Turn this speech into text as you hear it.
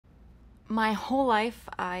My whole life,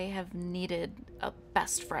 I have needed a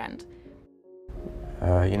best friend.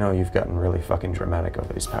 You know, you've gotten really fucking dramatic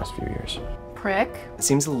over these past few years. Prick. It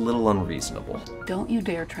seems a little unreasonable. Don't you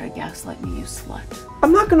dare try to gaslight me, you slut.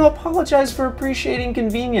 I'm not gonna apologize for appreciating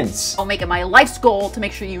convenience. I'll make it my life's goal to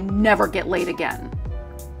make sure you never get late again.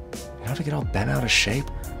 You know, to get all bent out of shape?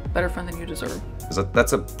 Better friend than you deserve.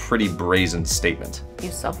 That's a pretty brazen statement. You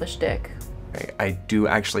selfish dick. I do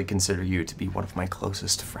actually consider you to be one of my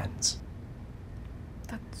closest friends.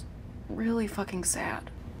 That's really fucking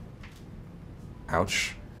sad.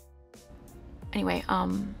 Ouch. Anyway,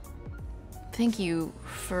 thank you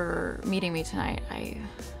for meeting me tonight. I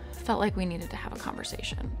felt like we needed to have a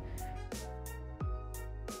conversation.